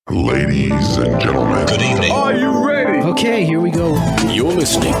Ladies and gentlemen, Good evening. are you ready? Okay, here we go. You're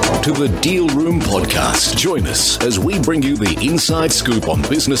listening to the Deal Room Podcast. Join us as we bring you the inside scoop on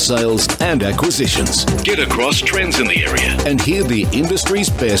business sales and acquisitions. Get across trends in the area and hear the industry's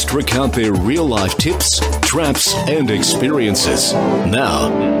best recount their real-life tips, traps, and experiences.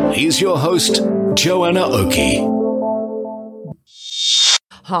 Now, here's your host, Joanna Oakey.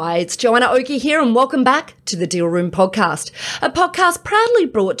 Hi, it's Joanna Oakey here and welcome back to the Deal Room Podcast, a podcast proudly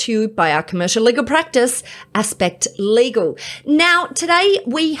brought to you by our commercial legal practice, Aspect Legal. Now, today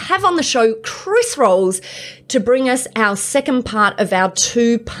we have on the show Chris Rolls to bring us our second part of our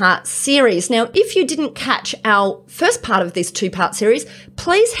two-part series. Now, if you didn't catch our first part of this two-part series,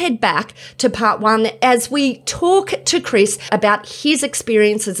 please head back to part one as we talk to Chris about his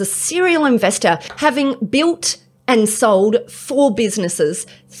experience as a serial investor, having built and sold 4 businesses,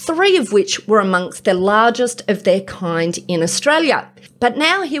 3 of which were amongst the largest of their kind in Australia. But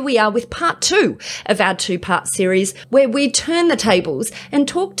now here we are with part 2 of our two-part series, where we turn the tables and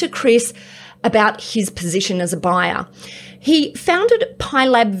talk to Chris about his position as a buyer. He founded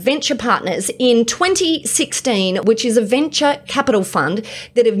PyLab Venture Partners in 2016, which is a venture capital fund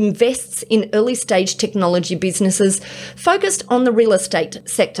that invests in early stage technology businesses focused on the real estate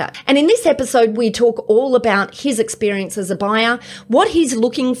sector. And in this episode, we talk all about his experience as a buyer, what he's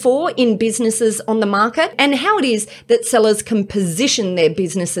looking for in businesses on the market, and how it is that sellers can position their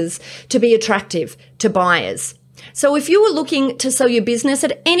businesses to be attractive to buyers. So if you are looking to sell your business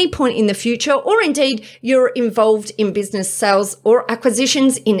at any point in the future, or indeed you're involved in business sales or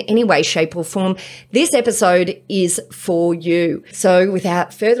acquisitions in any way, shape or form, this episode is for you. So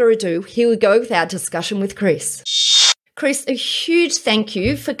without further ado, here we go with our discussion with Chris. Chris, a huge thank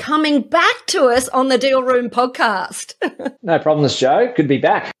you for coming back to us on the Deal Room Podcast. No problems, Joe. Good to be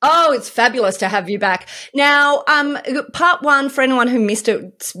back. Oh, it's fabulous to have you back. Now, part 1, for anyone who missed it,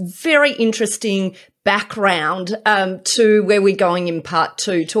 it's very interesting background to where we're going in part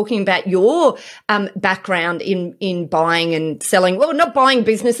 2, talking about your background in buying and selling. Well, not buying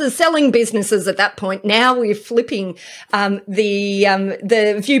businesses, selling businesses at that point. Now we're flipping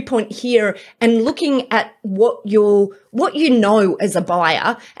the viewpoint here and looking at what you know as a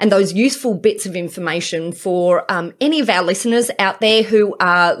buyer and those useful bits of information for any of our listeners out there who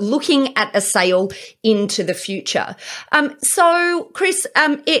are looking at a sale into the future. So, Chris,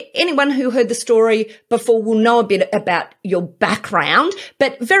 anyone who heard the story before will know a bit about your background,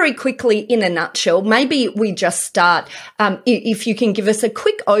 but very quickly, in a nutshell, maybe we just start, if you can give us a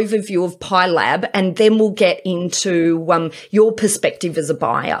quick overview of PyLab, and then we'll get into your perspective as a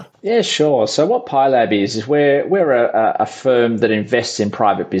buyer. Yeah, sure. So what PyLab is we're a firm that invests in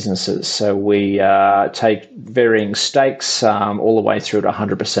private businesses. So we take varying stakes all the way through to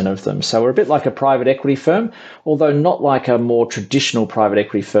 100% of them. So we're a bit like a private equity firm, although not like a more traditional private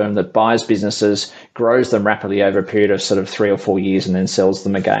equity firm that buys businesses, grows them rapidly over a period of sort of 3 or 4 years and then sells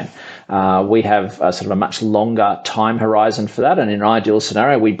them again. We have sort of a much longer time horizon for that. And in an ideal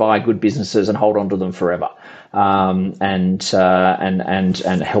scenario, we buy good businesses and hold on to them forever. And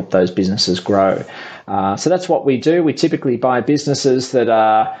help those businesses grow. So that's what we do. We typically buy businesses that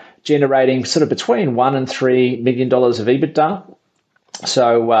are generating sort of between $1 and $3 million of EBITDA.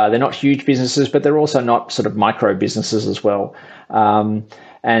 So they're not huge businesses, but they're also not sort of micro businesses as well.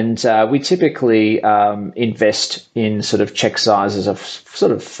 And we typically invest in sort of check sizes of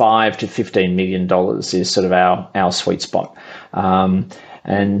sort of $5 to $15 million is sort of our sweet spot.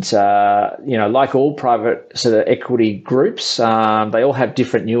 And like all private sort of equity groups, they all have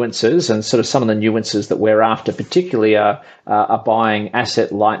different nuances, and sort of some of the nuances that we're after particularly are buying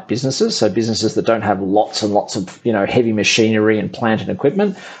asset-light businesses, so businesses that don't have lots and lots of, heavy machinery and plant and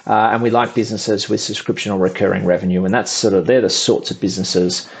equipment, and we like businesses with subscription or recurring revenue, and they're the sorts of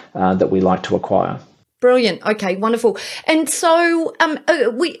businesses that we like to acquire. Brilliant. Okay, wonderful. And so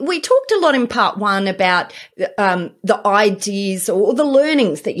we talked a lot in part 1 about the ideas or the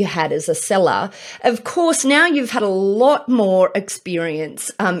learnings that you had as a seller. Of course, now you've had a lot more experience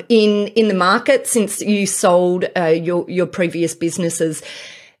in the market since you sold your previous businesses,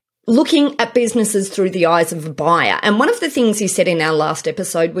 looking at businesses through the eyes of a buyer. And one of the things you said in our last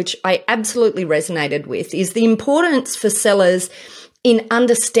episode, which I absolutely resonated with, is the importance for sellers in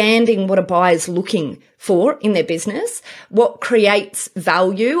understanding what a buyer is looking for in their business, what creates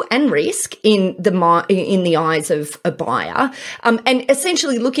value and risk in the eyes of a buyer, and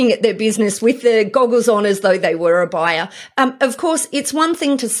essentially looking at their business with the goggles on as though they were a buyer. Of course, it's one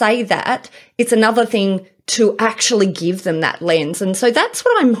thing to say that, it's another thing to actually give them that lens. And so that's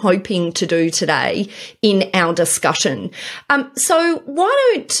what I'm hoping to do today in our discussion. So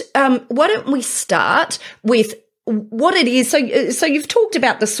why don't we start with what it is. So you've talked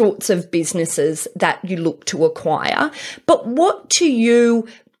about the sorts of businesses that you look to acquire, but what to you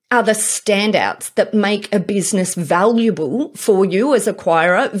are the standouts that make a business valuable for you as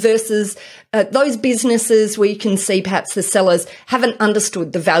acquirer versus those businesses where you can see perhaps the sellers haven't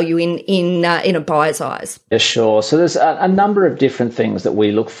understood the value in a buyer's eyes? Yeah, sure. So there's a number of different things that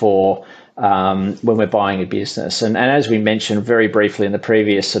we look for when we're buying a business. And as we mentioned very briefly in the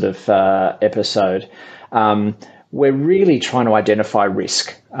previous sort of episode, we're really trying to identify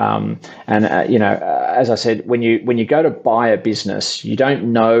risk. As I said, when you go to buy a business, you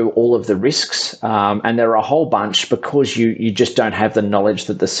don't know all of the risks, and there are a whole bunch because you just don't have the knowledge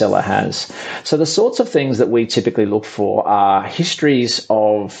that the seller has. So the sorts of things that we typically look for are histories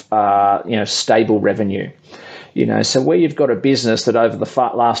of stable revenue. So where you've got a business that over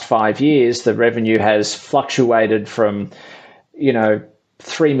the last 5 years, the revenue has fluctuated from,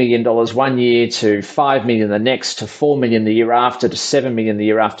 $3 million 1 year to $5 million the next, to $4 million the year after, to $7 million the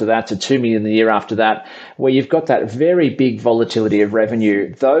year after that, to $2 million the year after that, where you've got that very big volatility of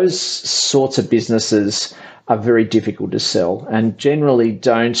revenue. Those sorts of businesses are very difficult to sell and generally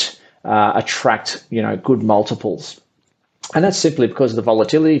don't attract, good multiples. And that's simply because of the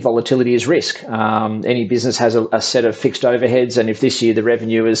volatility. Volatility is risk. Any business has a set of fixed overheads, and if this year the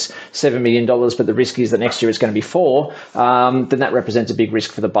revenue is $7 million, but the risk is that next year it's going to be $4 million, then that represents a big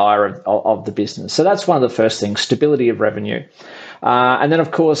risk for the buyer of the business. So that's one of the first things, stability of revenue. And then,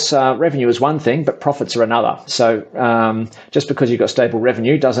 of course, revenue is one thing, but profits are another. So just because you've got stable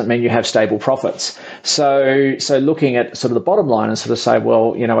revenue doesn't mean you have stable profits. So looking at sort of the bottom line and sort of say,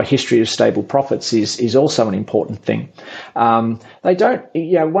 well, a history of stable profits is also an important thing. They don't,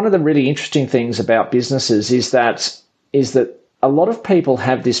 one of the really interesting things about businesses is that a lot of people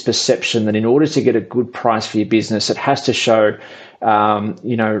have this perception that in order to get a good price for your business, it has to show,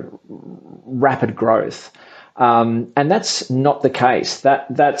 rapid growth. And that's not the case.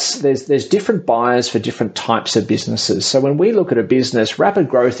 There's different buyers for different types of businesses. So when we look at a business, rapid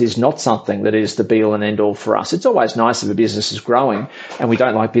growth is not something that is the be all and end all for us. It's always nice if a business is growing, and we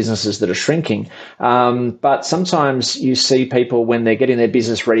don't like businesses that are shrinking. But sometimes you see people when they're getting their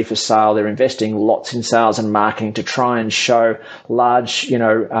business ready for sale, they're investing lots in sales and marketing to try and show large,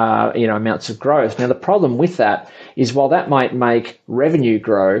 amounts of growth. Now the problem with that is while that might make revenue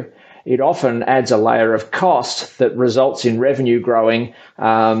grow, it often adds a layer of cost that results in revenue growing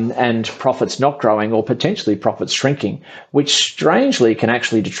and profits not growing, or potentially profits shrinking, which strangely can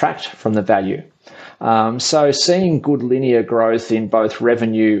actually detract from the value. So seeing good linear growth in both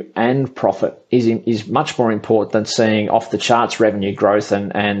revenue and profit is much more important than seeing off the charts revenue growth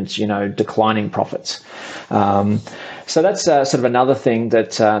and declining profits. So that's sort of another thing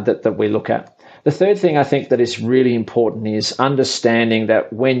that we look at. The third thing I think that is really important is understanding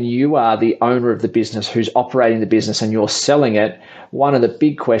that when you are the owner of the business who's operating the business and you're selling it, one of the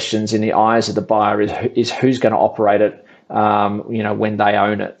big questions in the eyes of the buyer is who's going to operate it, when they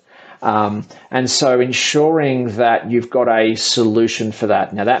own it. And so ensuring that you've got a solution for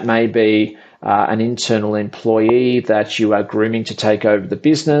that. Now, that may be an internal employee that you are grooming to take over the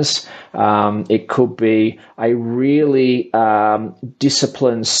business. It could be a really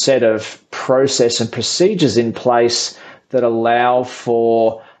disciplined set of process and procedures in place that allow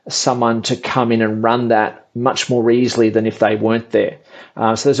for someone to come in and run that much more easily than if they weren't there.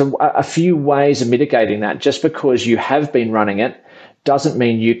 So there's a few ways of mitigating that. Just because you have been running it doesn't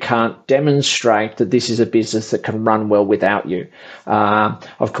mean you can't demonstrate that this is a business that can run well without you.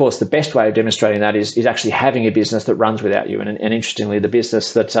 Of course, the best way of demonstrating that is actually having a business that runs without you. And interestingly, the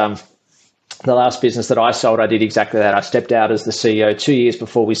business that the last business that I sold, I did exactly that. I stepped out as the CEO 2 years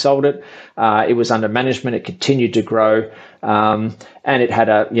before we sold it. It was under management. It continued to grow. And it had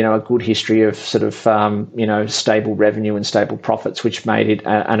a good history of sort of, stable revenue and stable profits, which made it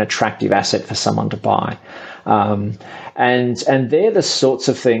an attractive asset for someone to buy. And they're the sorts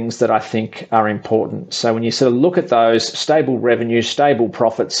of things that I think are important. So when you sort of look at those, stable revenue, stable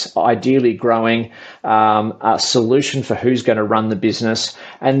profits, ideally growing, a solution for who's going to run the business,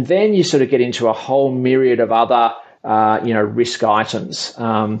 and then you sort of get into a whole myriad of other risk items,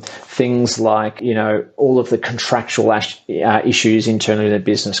 things like, all of the contractual issues internally in the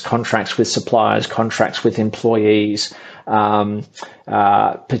business, contracts with suppliers, contracts with employees,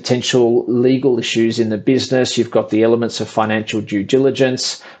 potential legal issues in the business. You've got the elements of financial due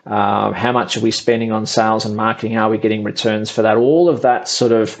diligence. How much are we spending on sales and marketing? Are we getting returns for that? All of that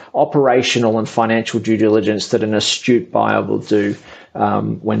sort of operational and financial due diligence that an astute buyer will do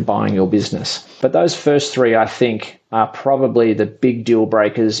when buying your business. But those first three, I think, are probably the big deal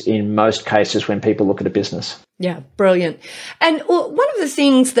breakers in most cases when people look at a business. Yeah, brilliant. And one of the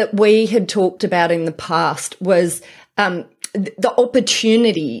things that we had talked about in the past was the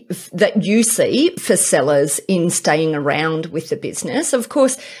opportunity that you see for sellers in staying around with the business. Of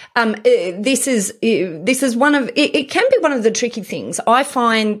course, this is one of it can be one of the tricky things. I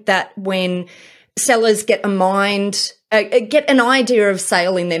find that when sellers get an idea of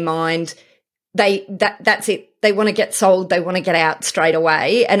sale in their mind, that's it. They want to get sold. They want to get out straight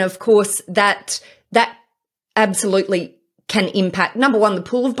away. And of course, that absolutely can impact, number one, the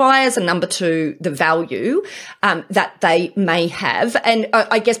pool of buyers, and number two, the value that they may have. And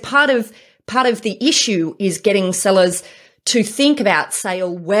I guess part of the issue is getting sellers to think about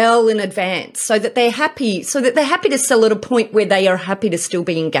sale well in advance so that they're happy to sell at a point where they are happy to still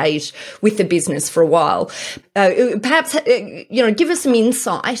be engaged with the business for a while. Perhaps, give us some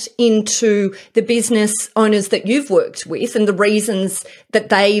insight into the business owners that you've worked with and the reasons that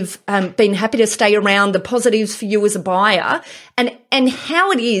they've been happy to stay around, the positives for you as a buyer, and how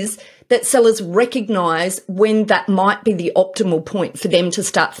it is that sellers recognise when that might be the optimal point for them to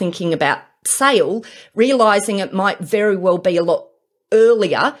start thinking about sale, realising it might very well be a lot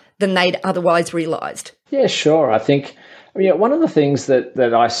earlier than they'd otherwise realised. Yeah, sure. I think one of the things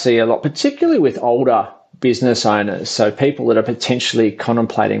that I see a lot, particularly with older business owners, so people that are potentially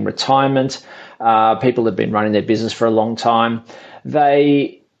contemplating retirement, people that have been running their business for a long time,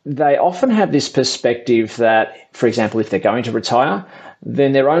 they often have this perspective that, for example, if they're going to retire,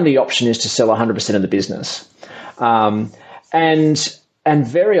 then their only option is to sell 100% of the business. And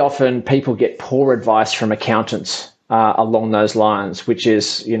very often people get poor advice from accountants along those lines, which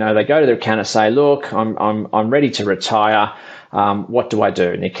is, they go to their accountant and say, look, I'm ready to retire. What do I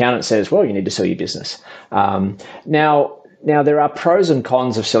do? And the accountant says, well, you need to sell your business. Now, there are pros and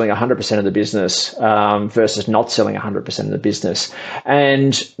cons of selling 100% of the business versus not selling 100% of the business.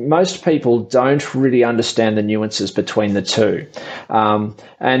 And most people don't really understand the nuances between the two.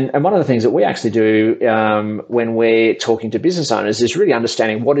 And one of the things that we actually do when we're talking to business owners is really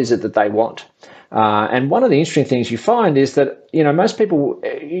understanding what is it that they want. And one of the interesting things you find is that, most people,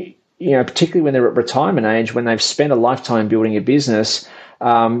 particularly when they're at retirement age, when they've spent a lifetime building a business,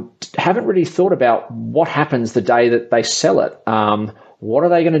 haven't really thought about what happens the day that they sell it. What are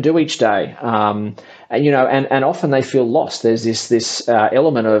they going to do each day? And often they feel lost. There's this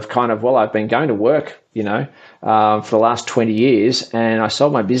element of kind of, well, I've been going to work, for the last 20 years, and I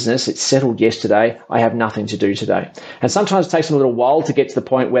sold my business. It settled yesterday. I have nothing to do today. And sometimes it takes them a little while to get to the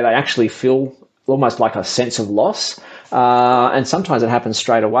point where they actually feel almost like a sense of loss. And sometimes it happens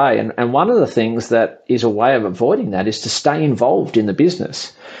straight away. And one of the things that is a way of avoiding that is to stay involved in the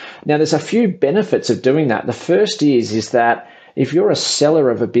business. Now, there's a few benefits of doing that. The first is that if you're a seller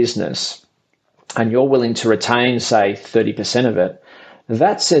of a business and you're willing to retain, say, 30% of it,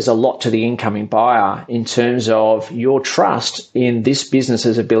 that says a lot to the incoming buyer in terms of your trust in this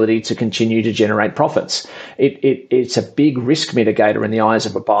business's ability to continue to generate profits. It's a big risk mitigator in the eyes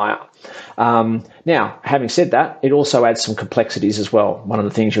of a buyer. Now, having said that, it also adds some complexities as well. One of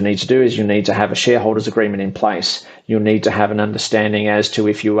the things you'll need to do is you'll need to have a shareholders agreement in place. You'll need to have an understanding as to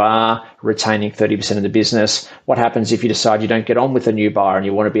if you are retaining 30% of the business, what happens if you decide you don't get on with a new buyer and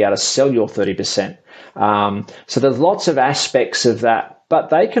you want to be able to sell your 30%. So there's lots of aspects of that, but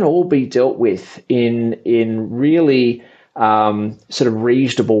they can all be dealt with in really sort of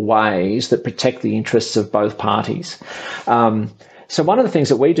reasonable ways that protect the interests of both parties. So one of the things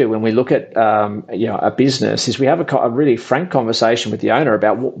that we do when we look at a business is we have a really frank conversation with the owner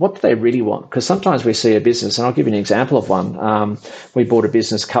about what do they really want. Because sometimes we see a business, and I'll give you an example of one. We bought a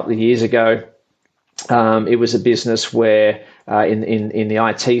business a couple of years ago. It was a business where in the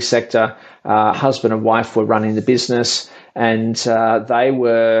IT sector, husband and wife were running the business, and they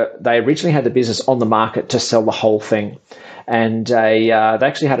originally had the business on the market to sell the whole thing, and they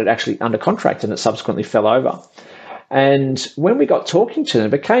actually had it under contract, and it subsequently fell over. And when we got talking to them,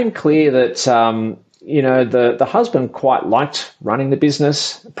 it became clear that the husband quite liked running the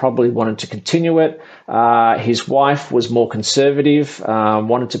business, probably wanted to continue it. His wife was more conservative,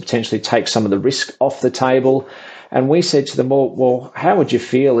 wanted to potentially take some of the risk off the table. And we said to them, well, how would you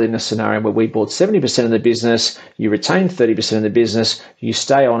feel in a scenario where we bought 70% of the business, you retain 30% of the business, you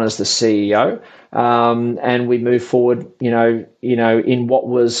stay on as the CEO, and we move forward, in what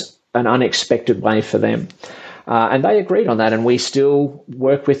was an unexpected way for them. And they agreed on that, and we still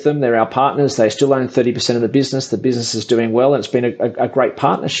work with them. They're our partners. They still own 30% of the business. The business is doing well, and it's been a great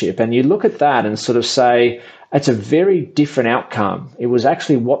partnership. And you look at that and sort of say, it's a very different outcome. It was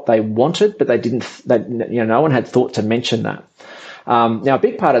actually what they wanted, but they didn't. No one had thought to mention that. Now, a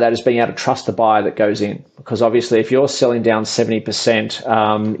big part of that is being able to trust the buyer that goes in, because obviously if you're selling down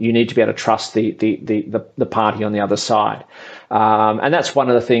 70%, you need to be able to trust the party on the other side. And that's one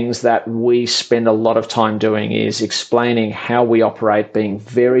of the things that we spend a lot of time doing, is explaining how we operate, being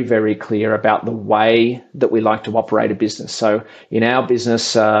very, very clear about the way that we like to operate a business. So in our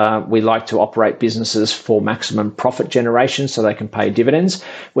business, we like to operate businesses for maximum profit generation so they can pay dividends.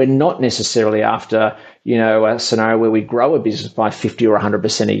 We're not necessarily after, a scenario where we grow a business by 50 or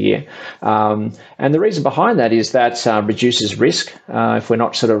 100% a year. And the reason behind that is that reduces risk. If we're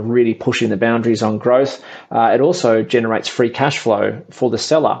not sort of really pushing the boundaries on growth, it also generates free cash flow for the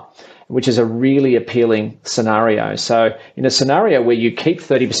seller, which is a really appealing scenario. So in a scenario where you keep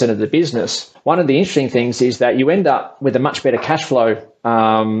 30% of the business, one of the interesting things is that you end up with a much better cash flow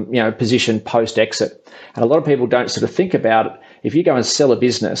position post-exit. And a lot of people don't sort of think about it. If you go and sell a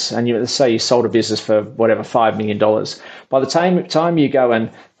business, and let's say you sold a business for whatever, $5 million, by the time you go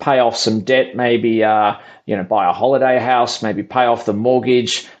and pay off some debt, maybe buy a holiday house, maybe pay off the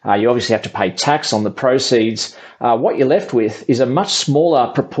mortgage, you obviously have to pay tax on the proceeds. What you're left with is a much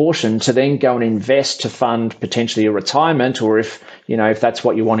smaller proportion to then go and invest to fund potentially a retirement, or if that's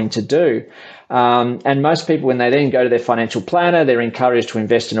what you're wanting to do. And most people, when they then go to their financial planner, they're encouraged to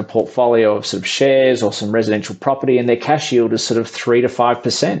invest in a portfolio of sort of shares or some residential property, and their cash yield is sort of 3 to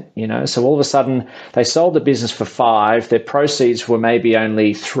 5%. So all of a sudden they sold the business for 5, their proceeds were maybe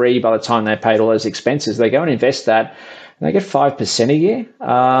only 3 by the time they paid all those expenses. They go and invest that, and they get 5% a year.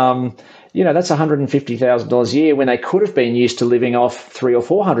 That's $150,000 a year when they could have been used to living off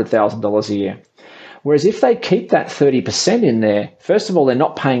 $300,000 or $400,000 a year. Whereas if they keep that 30% in there, first of all, they're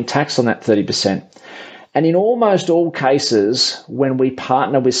not paying tax on that 30%. And in almost all cases, when we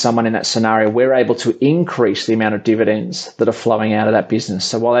partner with someone in that scenario, we're able to increase the amount of dividends that are flowing out of that business.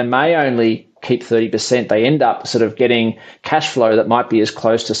 So while they may only keep 30%, they end up sort of getting cash flow that might be as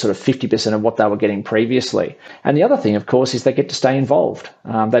close to sort of 50% of what they were getting previously. And the other thing, of course, is they get to stay involved.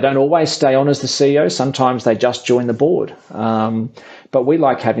 They don't always stay on as the CEO. Sometimes they just join the board. But we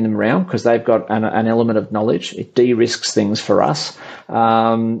like having them around because they've got an element of knowledge. It de-risks things for us,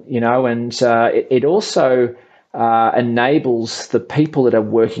 it also enables the people that are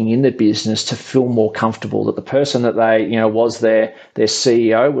working in the business to feel more comfortable that the person that they, was their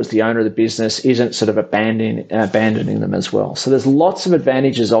CEO, was the owner of the business, isn't sort of abandoning them as well. So there's lots of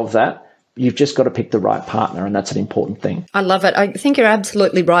advantages of that. You've just got to pick the right partner, and that's an important thing. I love it. I think you're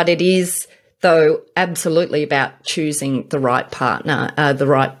absolutely right. It is, though, absolutely about choosing the right partner, the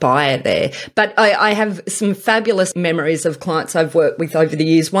right buyer there. But I have some fabulous memories of clients I've worked with over the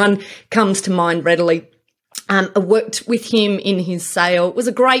years. One comes to mind readily. I worked with him in his sale. It was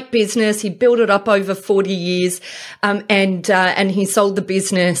a great business. He built it up over 40 years, and he sold the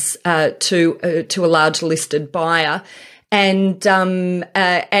business to a large listed buyer. And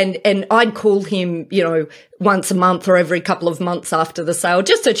I'd call him, once a month or every couple of months after the sale,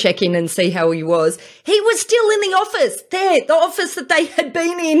 just to check in and see how he was. He was still in the office there, the office that they had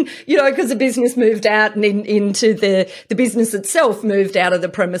been in, because the business moved out and into the business itself moved out of the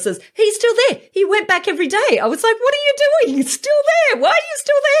premises. He's still there. He went back every day. I was like, what are you doing? You're still there. Why are you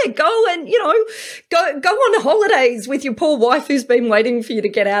still there? Go and, go on holidays with your poor wife who's been waiting for you to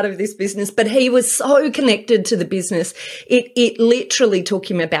get out of this business. But he was so connected to the business. It literally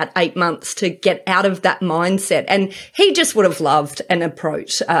took him about 8 months to get out of that mindset. And he just would have loved an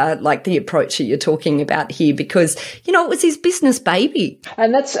approach like the approach that you're talking about here, because, it was his business baby.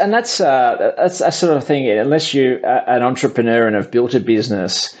 And that's a sort of thing, unless you're an entrepreneur and have built a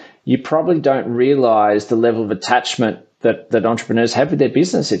business, you probably don't realize the level of attachment that entrepreneurs have with their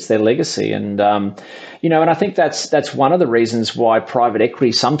business. It's their legacy. And, and I think that's one of the reasons why private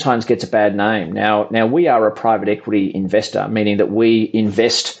equity sometimes gets a bad name. Now we are a private equity investor, meaning that we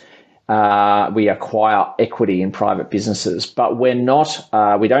invest, we acquire equity in private businesses, but we're not,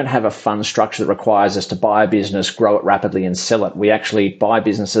 we don't have a fund structure that requires us to buy a business, grow it rapidly and sell it. We actually buy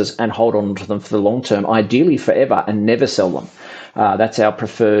businesses and hold on to them for the long term, ideally forever, and never sell them. That's our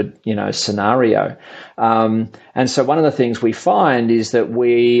preferred, scenario. And so one of the things we find is that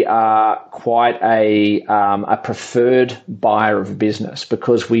we are quite a preferred buyer of a business,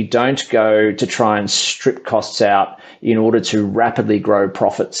 because we don't go to try and strip costs out in order to rapidly grow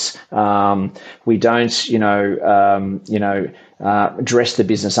profits. We don't, dress the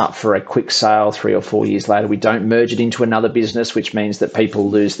business up for a quick sale 3 or 4 years later. We don't merge it into another business, which means that people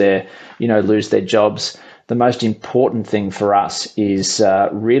lose their jobs. the most important thing for us is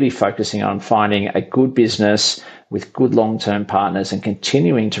really focusing on finding a good business with good long-term partners and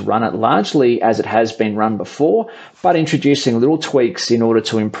continuing to run it largely as it has been run before, but introducing little tweaks in order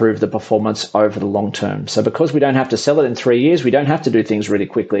to improve the performance over the long term. So because we don't have to sell it in 3 years, we don't have to do things really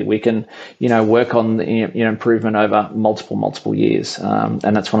quickly. We can, work on the improvement over multiple years.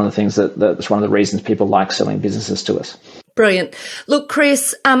 And that's one of the things that's one of the reasons people like selling businesses to us. Brilliant. Look,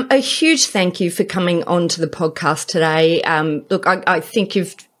 Chris, a huge thank you for coming on to the podcast today. I think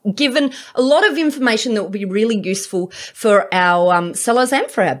you've given a lot of information that will be really useful for our sellers and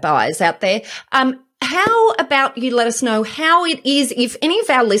for our buyers out there. How about you let us know how it is if any of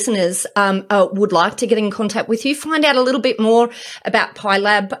our listeners would like to get in contact with you, find out a little bit more about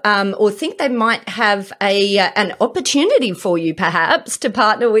PieLab, or think they might have an opportunity for you perhaps to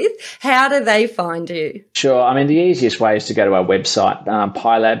partner with. How do they find you? Sure. I mean, the easiest way is to go to our website,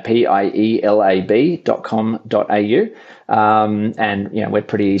 PieLab, PIELAB.com.au. And we're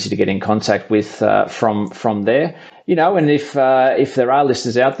pretty easy to get in contact with from there. And if there are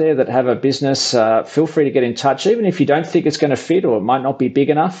listeners out there that have a business, feel free to get in touch. Even if you don't think it's going to fit or it might not be big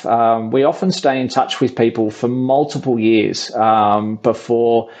enough, we often stay in touch with people for multiple years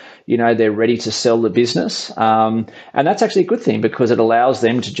before they're ready to sell the business. And that's actually a good thing because it allows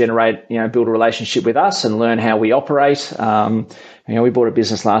them to generate, build a relationship with us and learn how we operate. We bought a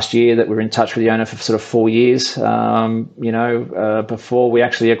business last year that we were in touch with the owner for sort of 4 years, before we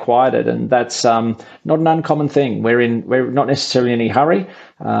actually acquired it. And that's not an uncommon thing. We're not necessarily in any hurry.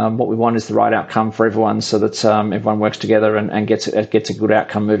 What we want is the right outcome for everyone so that everyone works together and gets a good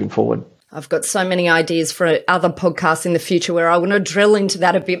outcome moving forward. I've got so many ideas for other podcasts in the future where I want to drill into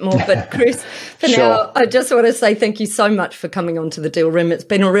that a bit more. But Chris, for Sure. now, I just want to say thank you so much for coming on to the Deal Room. It's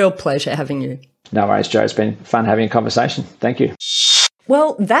been a real pleasure having you. No worries, Joe. It's been fun having a conversation. Thank you.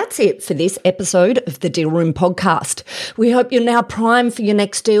 Well, that's it for this episode of the Deal Room podcast. We hope you're now primed for your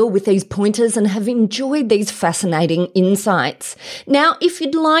next deal with these pointers and have enjoyed these fascinating insights. Now, if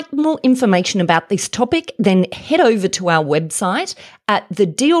you'd like more information about this topic, then head over to our website at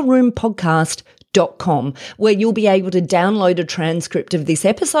thedealroompodcast.com, where you'll be able to download a transcript of this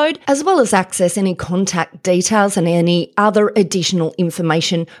episode, as well as access any contact details and any other additional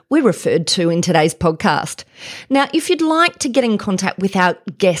information we referred to in today's podcast. Now, if you'd like to get in contact with our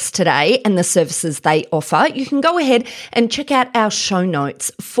guests today and the services they offer, you can go ahead and check out our show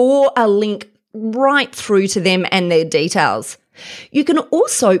notes for a link right through to them and their details. You can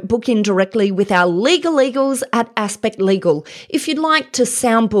also book in directly with our legal legals at Aspect Legal if you'd like to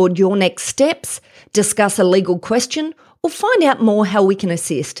soundboard your next steps, discuss a legal question, or find out more how we can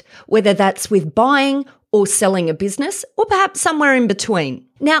assist, whether that's with buying or selling a business, or perhaps somewhere in between.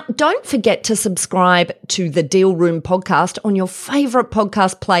 Now, don't forget to subscribe to the Deal Room podcast on your favourite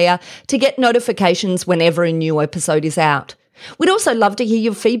podcast player to get notifications whenever a new episode is out. We'd also love to hear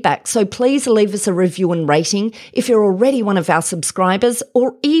your feedback, so please leave us a review and rating if you're already one of our subscribers,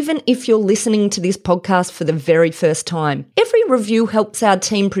 or even if you're listening to this podcast for the very first time. Every review helps our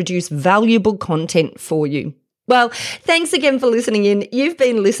team produce valuable content for you. Well, thanks again for listening in. You've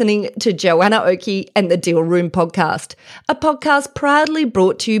been listening to Joanna Oakey and the Deal Room podcast, a podcast proudly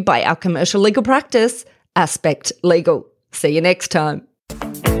brought to you by our commercial legal practice, Aspect Legal. See you next time.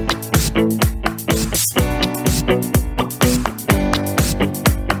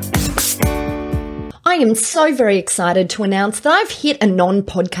 I am so very excited to announce that I've hit a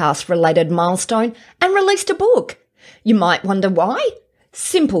non-podcast related milestone and released a book. You might wonder why?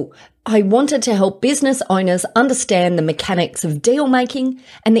 Simple. I wanted to help business owners understand the mechanics of deal making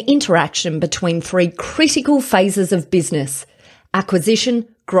and the interaction between three critical phases of business: acquisition,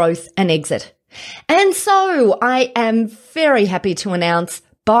 growth, and exit. And so I am very happy to announce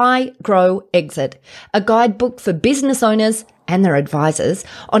Buy, Grow, Exit, a guidebook for business owners and their advisors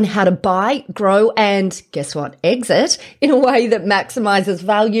on how to buy, grow, and guess what? Exit in a way that maximizes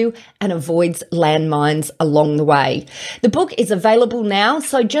value and avoids landmines along the way. The book is available now,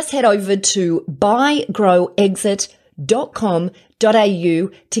 so just head over to buygrowexit.com.au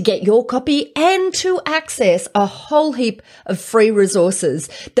to get your copy and to access a whole heap of free resources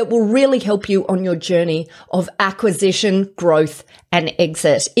that will really help you on your journey of acquisition, growth, and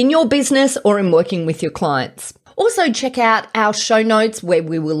exit in your business or in working with your clients. Also, check out our show notes where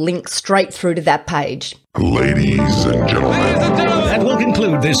we will link straight through to that page. Ladies and gentlemen. That will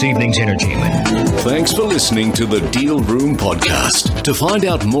conclude this evening's entertainment. Thanks for listening to the Deal Room podcast. To find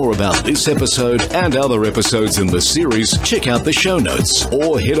out more about this episode and other episodes in the series, check out the show notes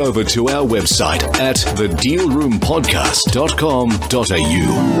or head over to our website at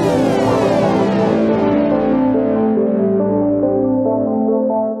thedealroompodcast.com.au.